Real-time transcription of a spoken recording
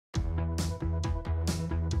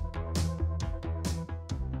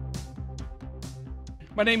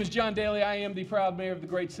My name is John Dailey. I am the proud mayor of the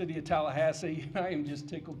great city of Tallahassee. I am just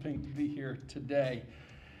tickled pink to be here today.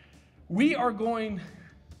 We are going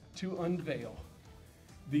to unveil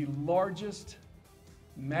the largest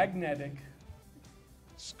magnetic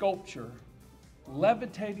sculpture,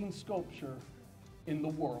 levitating sculpture in the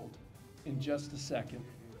world in just a second.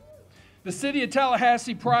 The city of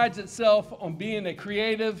Tallahassee prides itself on being a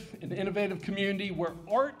creative and innovative community where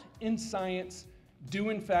art and science do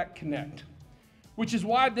in fact connect, which is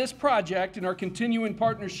why this project and our continuing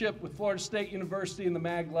partnership with Florida State University and the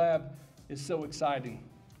MagLab is so exciting.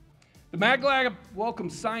 The MagLab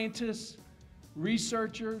welcomes scientists,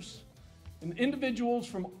 researchers, and individuals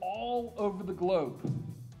from all over the globe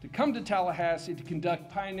to come to Tallahassee to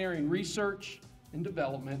conduct pioneering research and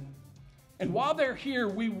development. And while they're here,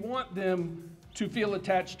 we want them to feel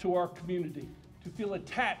attached to our community, to feel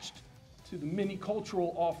attached to the many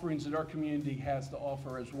cultural offerings that our community has to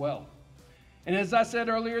offer as well. And as I said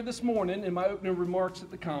earlier this morning in my opening remarks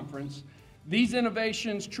at the conference, these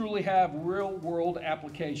innovations truly have real-world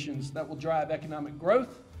applications that will drive economic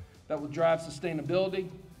growth, that will drive sustainability,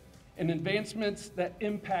 and advancements that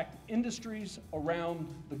impact industries around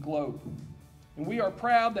the globe. And we are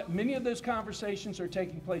proud that many of those conversations are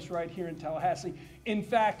taking place right here in Tallahassee. In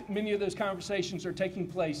fact, many of those conversations are taking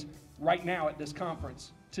place right now at this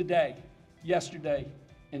conference, today, yesterday,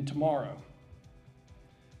 and tomorrow.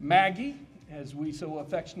 Maggie, as we so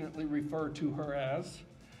affectionately refer to her as,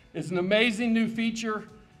 is an amazing new feature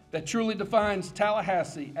that truly defines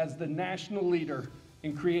Tallahassee as the national leader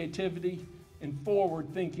in creativity and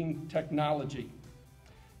forward-thinking technology.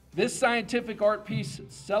 This scientific art piece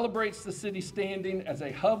celebrates the city's standing as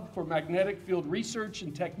a hub for magnetic field research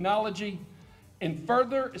and technology and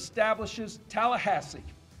further establishes Tallahassee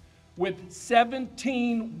with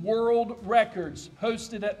 17 world records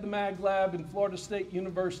hosted at the MagLab and Florida State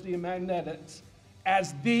University in Magnetics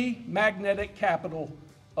as the magnetic capital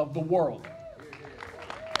of the world.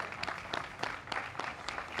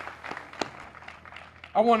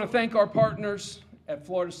 I want to thank our partners at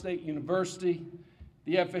Florida State University,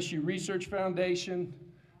 the FSU Research Foundation,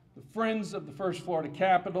 the Friends of the First Florida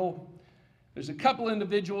Capitol. There's a couple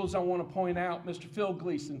individuals I want to point out. Mr. Phil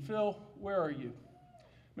Gleason. Phil, where are you?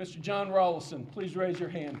 Mr. John Rawlison, please raise your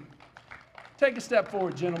hand. Take a step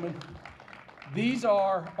forward, gentlemen. These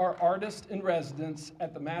are our artists in residence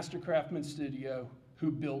at the Master Craftsman studio who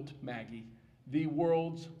built Maggie, the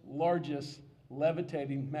world's largest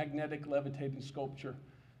magnetic levitating sculpture.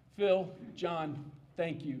 Phil, John,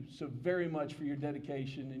 thank you so very much for your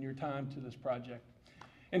dedication and your time to this project.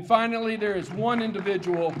 And finally, there is one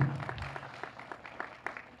individual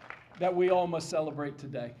that we all must celebrate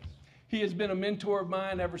today. He has been a mentor of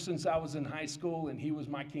mine ever since I was in high school, and he was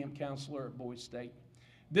my camp counselor at Boys State.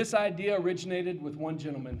 This idea originated with one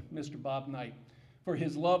gentleman, Mr. Bob Knight, for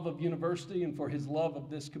his love of university and for his love of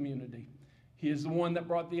this community. He is the one that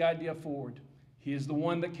brought the idea forward. He is the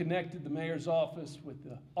one that connected the mayor's office with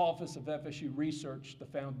the Office of FSU Research, the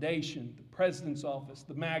foundation, the president's office,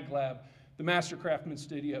 the MagLab, the Master Craftsman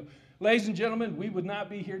Studio. Ladies and gentlemen, we would not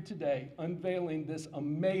be here today unveiling this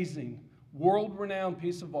amazing, world-renowned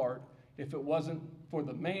piece of art if it wasn't for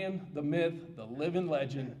the man, the myth, the living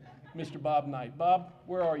legend, Mr. Bob Knight. Bob,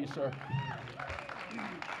 where are you, sir?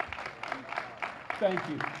 Thank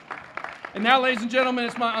you. And now, ladies and gentlemen,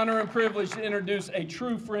 it's my honor and privilege to introduce a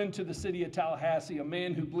true friend to the city of Tallahassee, a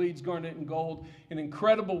man who bleeds garnet and gold, an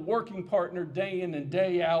incredible working partner day in and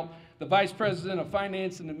day out, the Vice President of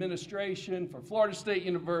Finance and Administration for Florida State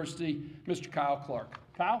University, Mr. Kyle Clark.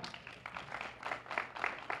 Kyle?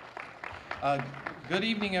 Good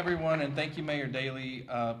evening, everyone, and thank you, Mayor Dailey,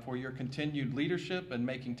 for your continued leadership in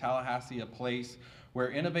making Tallahassee a place where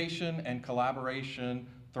innovation and collaboration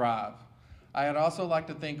thrive. I'd also like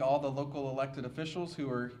to thank all the local elected officials who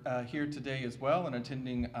are here today as well and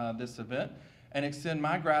attending this event, and extend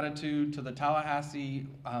my gratitude to the Tallahassee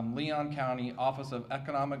Leon County Office of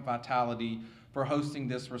Economic Vitality for hosting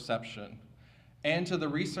this reception, and to the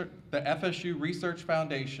FSU Research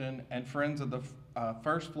Foundation and Friends of the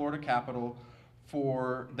First Florida Capitol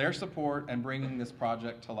for their support and bringing this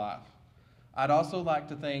project to life. I'd also like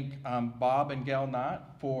to thank Bob and Gail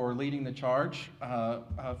Knott for leading the charge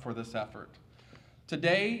for this effort.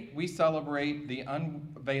 Today, we celebrate the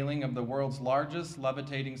unveiling of the world's largest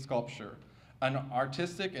levitating sculpture, an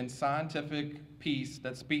artistic and scientific piece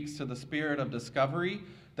that speaks to the spirit of discovery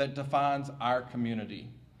that defines our community.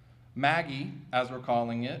 Maggie, as we're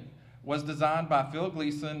calling it, was designed by Phil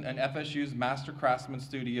Gleason and FSU's Master Craftsman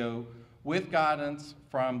Studio with guidance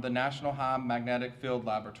from the National High Magnetic Field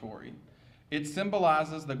Laboratory. It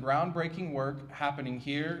symbolizes the groundbreaking work happening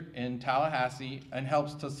here in Tallahassee and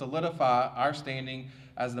helps to solidify our standing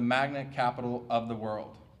as the magnet capital of the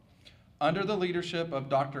world. Under the leadership of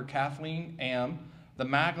Dr. Kathleen Am, the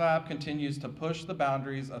MagLab continues to push the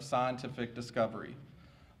boundaries of scientific discovery.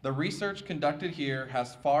 The research conducted here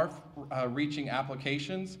has far-reaching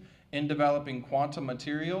applications in developing quantum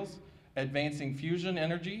materials, advancing fusion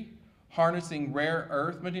energy, harnessing rare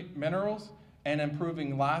earth minerals, and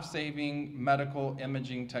improving life-saving medical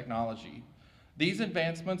imaging technology. These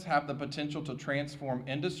advancements have the potential to transform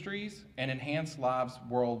industries and enhance lives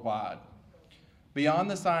worldwide.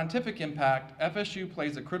 Beyond the scientific impact, FSU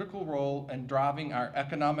plays a critical role in driving our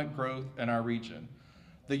economic growth in our region.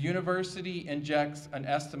 The university injects an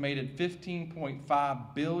estimated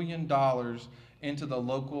 $15.5 billion into the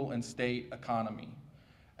local and state economy.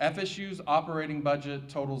 FSU's operating budget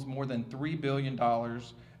totals more than $3 billion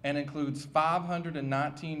and includes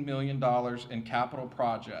 $519 million in capital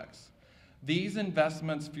projects. These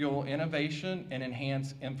investments fuel innovation and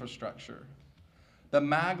enhance infrastructure. The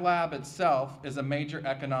MagLab itself is a major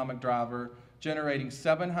economic driver, generating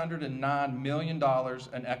 $709 million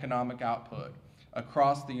in economic output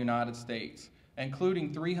across the United States,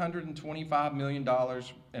 including $325 million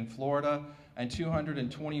in Florida and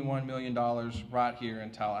 $221 million right here in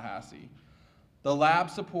Tallahassee. The lab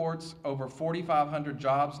supports over 4,500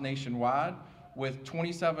 jobs nationwide, with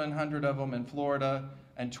 2,700 of them in Florida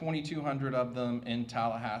and 2,200 of them in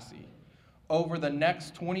Tallahassee. Over the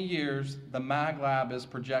next 20 years, the MagLab is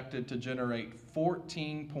projected to generate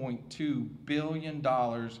 $14.2 billion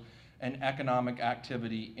in economic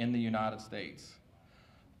activity in the United States.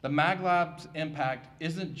 The MagLab's impact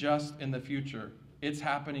isn't just in the future, it's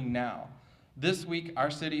happening now. This week,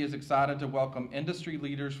 our city is excited to welcome industry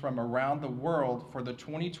leaders from around the world for the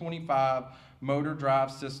 2025 Motor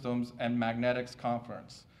Drive Systems and Magnetics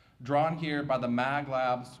Conference, drawn here by the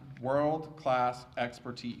MagLab's world-class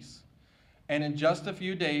expertise. And in just a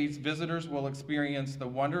few days, visitors will experience the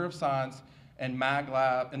wonder of science in the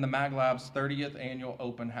MagLab's 30th annual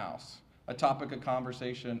open house, a topic of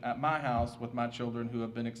conversation at my house with my children who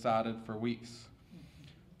have been excited for weeks.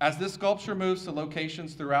 As this sculpture moves to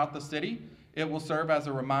locations throughout the city, it will serve as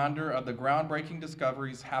a reminder of the groundbreaking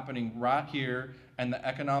discoveries happening right here and the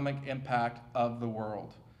economic impact of the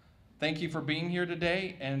world. Thank you for being here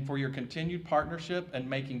today and for your continued partnership in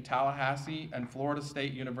making Tallahassee and Florida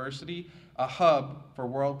State University a hub for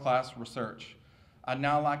world-class research. I'd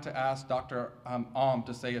now like to ask Dr. Am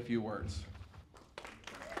to say a few words.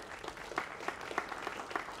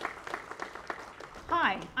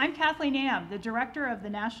 Hi, I'm Kathleen Am, the director of the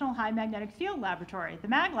National High Magnetic Field Laboratory, the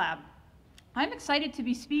MagLab. I'm excited to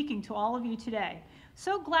be speaking to all of you today.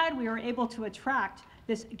 So glad we were able to attract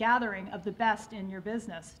this gathering of the best in your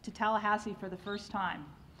business to Tallahassee for the first time.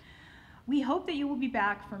 We hope that you will be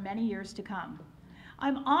back for many years to come.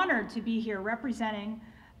 I'm honored to be here representing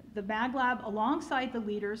the MagLab alongside the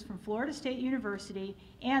leaders from Florida State University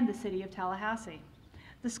and the City of Tallahassee.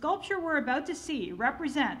 The sculpture we're about to see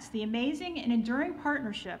represents the amazing and enduring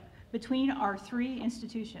partnership between our three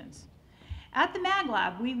institutions. At the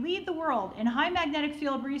MagLab, we lead the world in high magnetic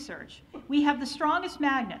field research. We have the strongest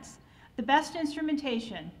magnets, the best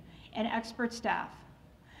instrumentation, and expert staff.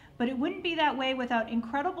 But it wouldn't be that way without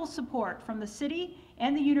incredible support from the city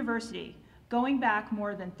and the university, going back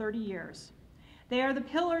more than 30 years. They are the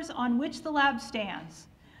pillars on which the lab stands.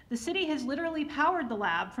 The city has literally powered the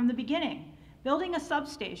lab from the beginning, building a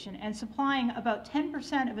substation and supplying about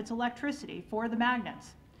 10% of its electricity for the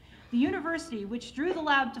magnets. The university, which drew the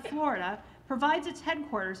lab to Florida, provides its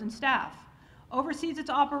headquarters and staff, oversees its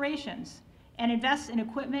operations, and invests in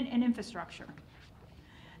equipment and infrastructure.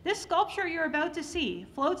 This sculpture you're about to see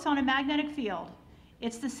floats on a magnetic field.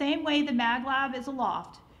 It's the same way the MagLab is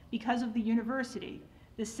aloft because of the university,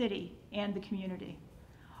 the city, and the community.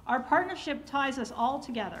 Our partnership ties us all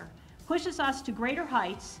together, pushes us to greater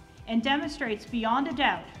heights, and demonstrates beyond a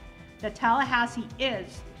doubt that Tallahassee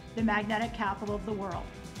is the magnetic capital of the world.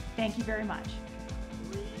 Thank you very much.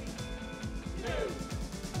 3, 2,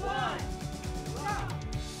 1.